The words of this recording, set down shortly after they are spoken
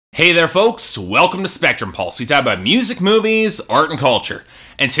Hey there folks, welcome to Spectrum Pulse. We talk about music, movies, art, and culture.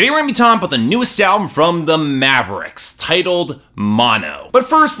 And today we're going to be talking about the newest album from the Mavericks, titled Mono. But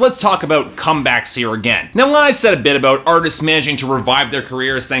first, let's talk about comebacks here again. Now, I've said a bit about artists managing to revive their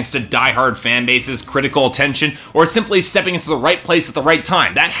careers thanks to die-hard fan bases, critical attention, or simply stepping into the right place at the right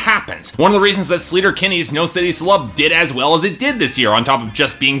time. That happens. One of the reasons that Sleater-Kinney's No City Celeb did as well as it did this year, on top of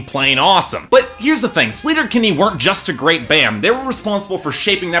just being plain awesome. But here's the thing, Sleater-Kinney weren't just a great band, they were responsible for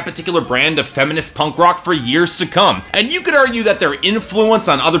shaping that particular brand of feminist punk rock for years to come. And you could argue that their influence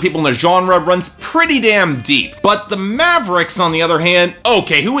on other people in the genre runs pretty damn deep. But the Mavericks, on the other hand,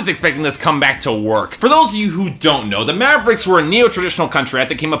 okay, who was expecting this comeback to work? For those of you who don't know, the Mavericks were a neo-traditional country act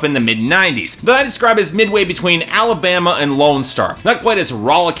that came up in the mid-90s, that I describe as midway between Alabama and Lone Star. Not quite as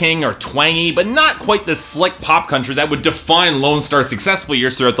rollicking or twangy, but not quite the slick pop country that would define Lone Star's successful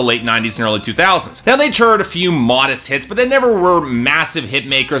years throughout the late 90s and early 2000s. Now, they charted a few modest hits, but they never were massive hit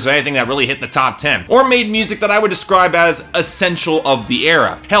makers or anything that really hit the top 10, or made music that I would describe as essential of the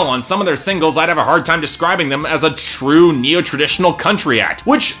era. Hell, on some of their singles, I'd have a hard time describing them as a true neo-traditional country act,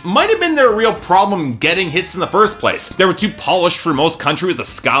 which might have been their real problem getting hits in the first place. They were too polished for most country with the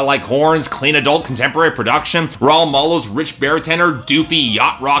ska-like horns, clean adult contemporary production, Raul Malo's rich baritone, doofy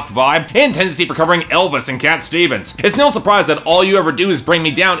yacht rock vibe, and tendency for covering Elvis and Cat Stevens. It's no surprise that All You Ever Do Is Bring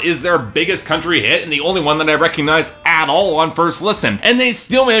Me Down is their biggest country hit and the only one that I recognize at all on first listen, and they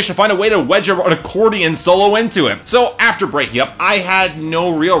still managed to find a way to wedge an accordion solo into it. So after breaking up, I had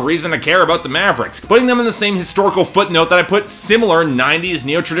no real reason to care about the Mavericks, putting them in the same historical footnote that I put similar 90s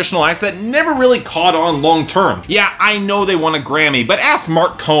neo-traditional acts that never really caught on long term. Yeah, I know they won a Grammy, but ask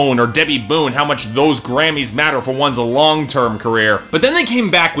Mark Cohn or Debbie Boone how much those Grammys matter for one's long-term career. But then they came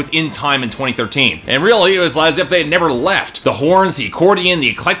back with In Time in 2013, and really it was as if they had never left. The horns, the accordion, the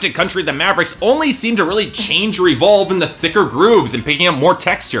eclectic country of the Mavericks only seemed to really change or evolve in the thicker grooves and picking up more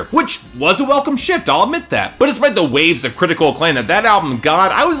texture, which was a welcome shift, I'll admit that. But despite the waves of critical acclaim that album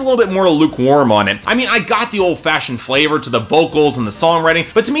got, I was a little bit more lukewarm on it. I mean, I got the old-fashioned flavor to the vocals and the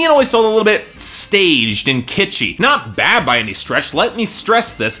songwriting, but to me it always felt a little bit staged and kitschy. Not bad by any stretch, let me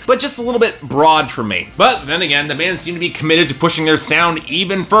stress this, but just a little bit broad for me. But then again, the band seemed to be committed to pushing their sound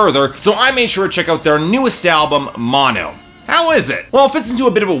even further, so I made sure to check out their newest album, Mono. How is it? Well, it fits into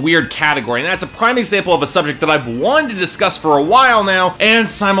a bit of a weird category, and that's a prime example of a subject that I've wanted to discuss for a while now, and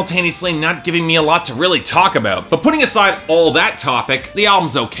simultaneously not giving me a lot to really talk about. But putting aside all that topic, the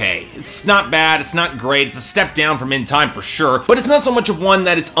album's okay. It's not bad, it's not great, it's a step down from In Time for sure, but it's not so much of one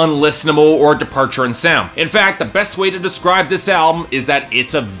that it's unlistenable or a departure in sound. In fact, the best way to describe this album is that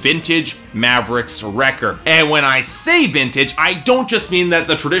it's a vintage Mavericks record. And when I say vintage, I don't just mean that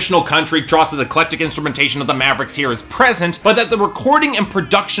the traditional country crosses eclectic instrumentation of the Mavericks here is present, but that the recording and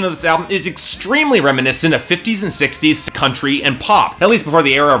production of this album is extremely reminiscent of 50s and 60s country and pop, at least before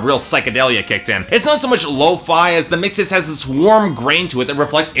the era of real psychedelia kicked in. It's not so much lo-fi as the mixes has this warm grain to it that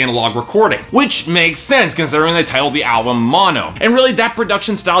reflects analog recording, which makes sense considering they titled the album Mono. And really, that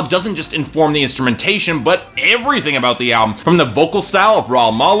production style doesn't just inform the instrumentation, but everything about the album, from the vocal style of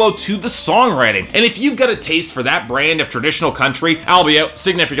Raul Malo to the songwriting. And if you've got a taste for that brand of traditional country, albeit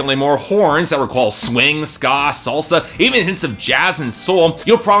significantly more horns that recall swing, ska, salsa, even hints of jazz and soul,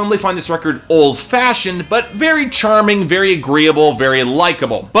 you'll probably find this record old-fashioned, but very charming, very agreeable, very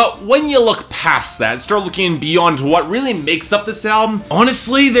likable. But when you look past that and start looking beyond what really makes up this album,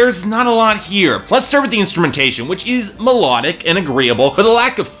 honestly, there's not a lot here. Let's start with the instrumentation, which is melodic and agreeable, but the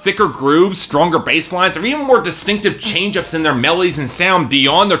lack of thicker grooves, stronger bass lines, or even more distinctive change-ups in their melodies and sound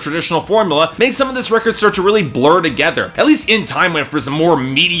beyond their traditional formula makes some of this record start to really blur together. At least In Time went for some more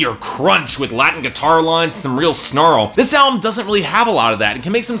meatier crunch with Latin guitar lines, some real snarl. This album doesn't really have a lot of that and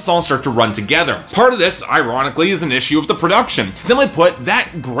can make some songs start to run together. Part of this, ironically, is an issue of the production. Simply put,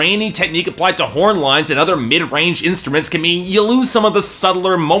 that grainy technique applied to horn lines and other mid-range instruments can mean you lose some of the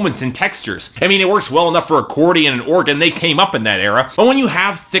subtler moments and textures. I mean, it works well enough for accordion and organ, they came up in that era, but when you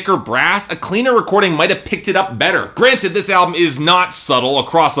have thicker brass, a cleaner recording might have picked it up better. Granted, this album is not subtle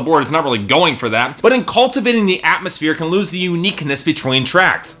across the board, it's not really going for that, but in cultivating the atmosphere can lose the uniqueness between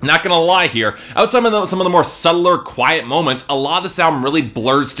tracks. Not gonna lie here, outside of some of the more subtler, quiet moments, a lot of this album really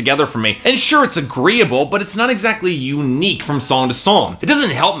blurs together for me. And sure, it's agreeable, but it's not exactly unique from song to song. It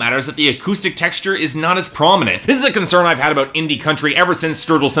doesn't help matters that the acoustic texture is not as prominent. This is a concern I've had about indie country ever since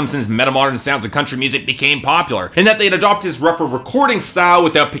Sturgill Simpson's metamodern sounds of country music became popular, and that they'd adopt his rougher recording style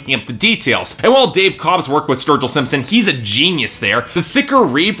without picking up the details. And while Dave Cobb's worked with Sturgill Simpson, he's a genius there. The thicker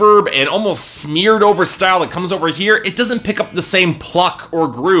reverb and almost smeared over style that comes over here, it doesn't pick up the same pluck or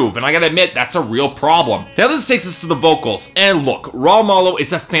groove, and I gotta admit, that's a real problem. Now this takes us to the vocals. vocals. And look, Raul Malo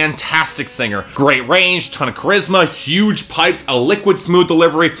is a fantastic singer. Great range, ton of charisma, huge pipes, a liquid smooth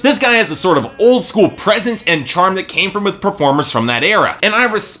delivery. This guy has the sort of old school presence and charm that came from with performers from that era. And I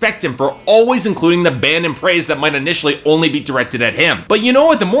respect him for always including the band in praise that might initially only be directed at him. But you know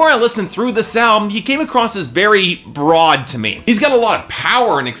what, the more I listened through this album, he came across as very broad to me. He's got a lot of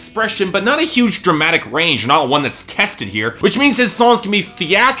power and expression, but not a huge dramatic range, not one that's tested here, which means his songs can be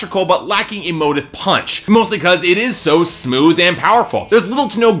theatrical but lacking emotive punch, mostly because it is so smooth and powerful. There's little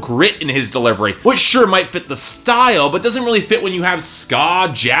to no grit in his delivery, which sure might fit the style, but doesn't really fit when you have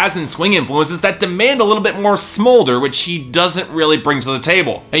ska, jazz, and swing influences that demand a little bit more smolder, which he doesn't really bring to the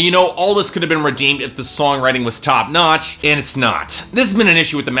table. And you know, all this could have been redeemed if the songwriting was top-notch, and it's not. This has been an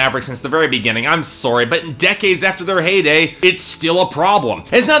issue with the Mavericks since the very beginning, I'm sorry, but decades after their heyday, it's still a problem.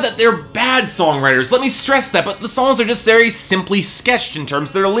 And it's not that they're bad songwriters, let me stress that, but the songs are just very simply sketched in terms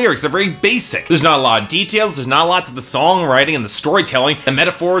of their lyrics. They're very basic. There's not a lot of details, there's not a lot to the songwriting and the storytelling. The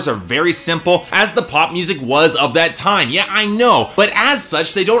metaphors are very simple, as the pop music was of that time. Yeah, I know, but as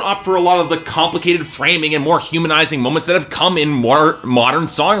such, they don't opt for a lot of the complicated framing and more humanizing moments that have come in more modern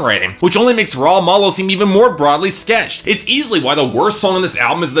songwriting, which only makes Raul Malo seem even more broadly sketched. It's easily why the worst song on this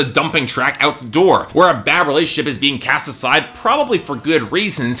album is the dumping track Out the Door, where a bad relationship is being cast aside, probably for good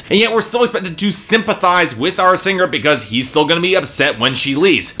reasons, and yet we're still expected to sympathize with our singer because he's still gonna be upset when she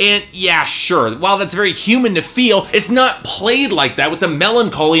leaves. And yeah, sure, while that's very human to feel, it's not played like that with the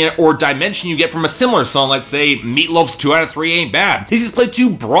melancholy or dimension you get from a similar song, let's say Meatloaf's 2 Out of 3 Ain't Bad. This is played too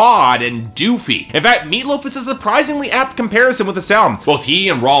broad and doofy. In fact, Meatloaf is a surprisingly apt comparison with this album. Both he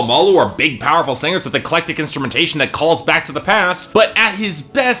and Raul Malo are big, powerful singers with eclectic instrumentation that calls back to the past, but at his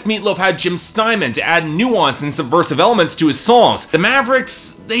best, Meatloaf had Jim Steinman to add nuance and subversive elements to his songs. The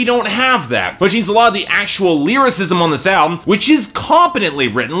Mavericks, they don't have that, which means a lot of the actual lyricism on this album, which is competently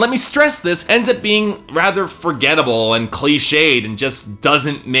written, let me stress this, ends up being rather forgettable and cliched and just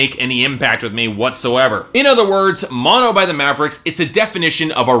doesn't make any impact with me whatsoever. In other words, Mono by the Mavericks, it's a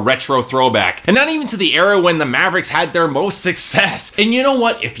definition of a retro throwback, and not even to the era when the Mavericks had their most success. And you know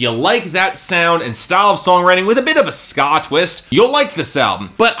what? If you like that sound and style of songwriting with a bit of a ska twist, you'll like this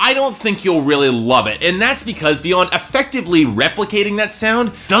album, but I don't think you'll really love it, and that's because beyond effectively replicating that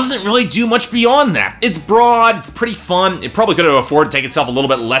sound, doesn't really do much beyond that. It's broad, it's pretty fun, it probably could have afforded to take itself a little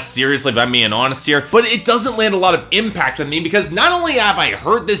bit less seriously if I'm being honest here, but it doesn't land a lot of impact with me because not only have I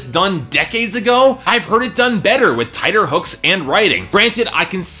heard this done decades ago, I've heard it done better with tighter hooks and writing. Granted, I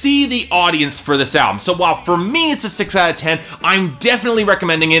can see the audience for this album, so while for me it's a 6 out of 10, I'm definitely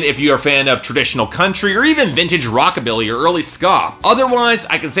recommending it if you're a fan of traditional country or even vintage rockabilly or early ska. Otherwise,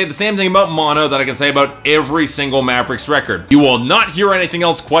 I can say the same thing about Mono that I can say about every single Mavericks record. You will not hear anything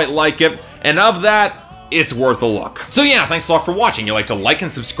else quite like it, and of that, it's worth a look. So yeah, thanks a lot for watching. If you'd like to like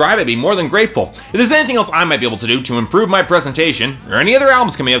and subscribe, I'd be more than grateful. If there's anything else I might be able to do to improve my presentation, or any other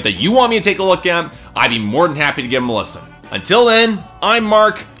albums coming out that you want me to take a look at, I'd be more than happy to give them a listen. Until then, I'm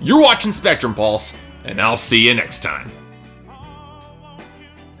Mark, you're watching Spectrum Pulse, and I'll see you next time.